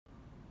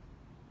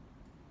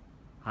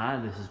Hi,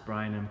 this is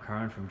Brian M.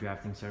 Curran from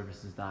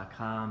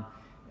draftingservices.com,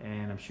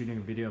 and I'm shooting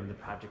a video of the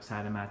project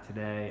site I'm at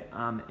today.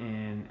 I'm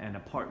in an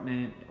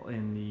apartment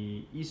in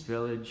the East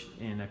Village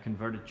in a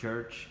converted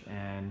church,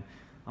 and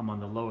I'm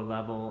on the lower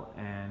level.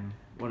 And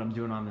what I'm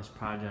doing on this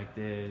project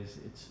is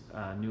it's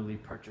a newly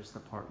purchased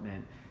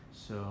apartment,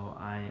 so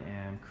I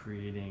am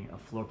creating a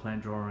floor plan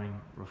drawing,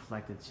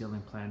 reflected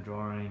ceiling plan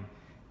drawing,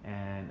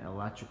 and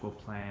electrical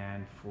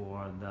plan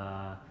for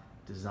the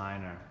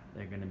designer.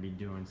 They're going to be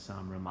doing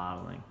some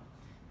remodeling.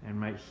 And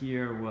right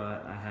here,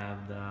 what I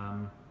have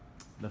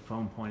the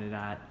phone pointed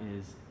at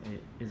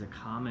is a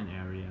common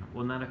area.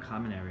 Well, not a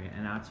common area,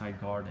 an outside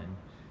garden.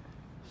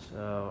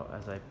 So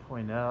as I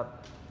point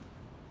out,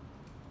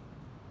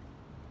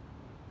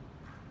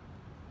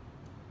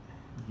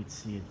 you can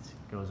see it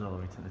goes all the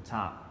way to the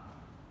top.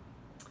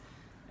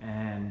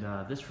 And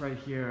this right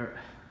here,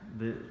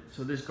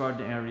 so this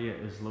garden area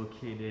is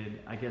located,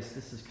 I guess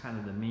this is kind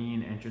of the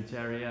main entrance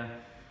area.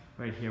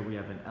 Right here we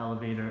have an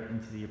elevator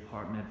into the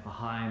apartment.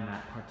 Behind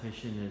that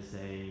partition is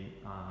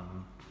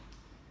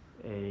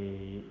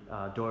a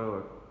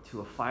door to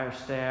a fire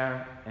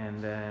stair,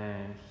 and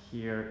then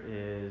here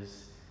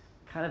is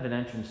kind of an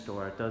entrance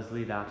door. It does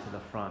lead out to the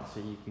front, so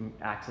you can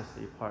access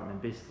the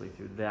apartment basically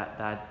through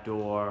that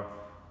door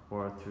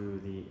or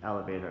through the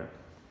elevator.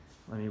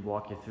 Let me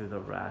walk you through the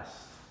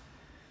rest.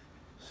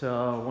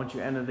 So once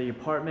you enter the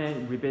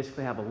apartment, we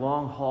basically have a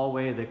long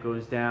hallway that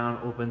goes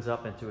down, opens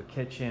up into a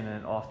kitchen,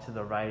 and off to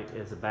the right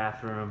is a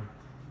bathroom.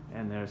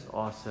 And there's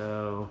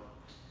also,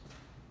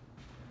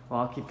 well,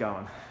 I'll keep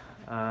going.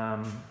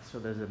 So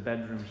there's a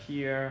bedroom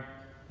here.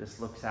 This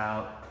looks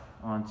out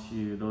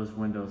onto, those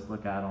windows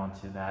look out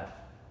onto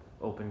that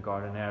open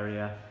garden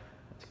area.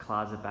 There's a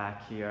closet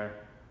back here.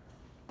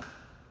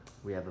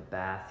 We have a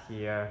bath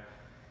here.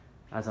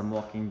 As I'm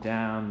walking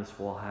down, this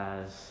wall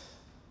has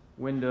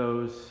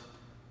windows.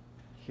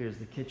 Here's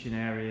the kitchen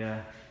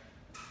area.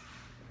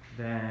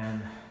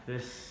 Then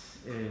this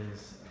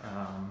is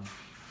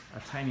a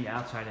tiny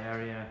outside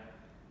area.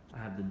 I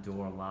have the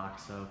door locked,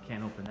 so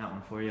can't open that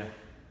one for you.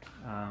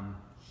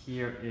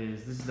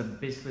 This is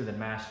basically the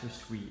master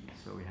suite.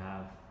 So we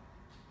have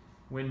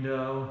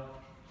window,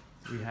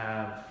 we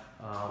have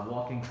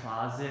walk-in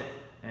closet,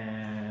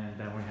 and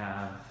then we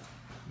have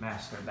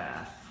master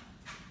bath.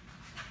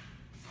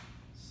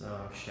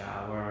 So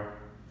shower,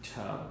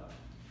 tub.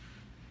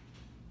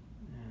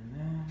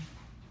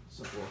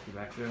 So walk you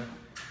back there.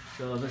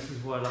 So this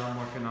is what I'm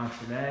working on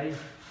today,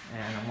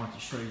 and I want to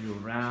show you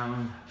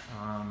around.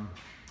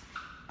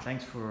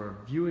 Thanks for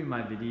viewing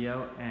my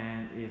video,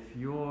 and if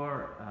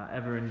you're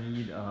ever in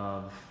need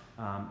of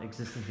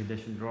existing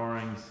condition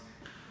drawings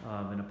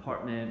of an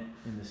apartment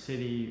in the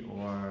city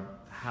or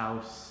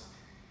house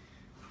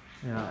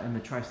in the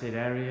tri-state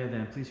area,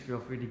 then please feel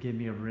free to give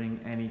me a ring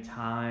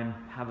anytime.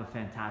 Have a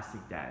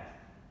fantastic day.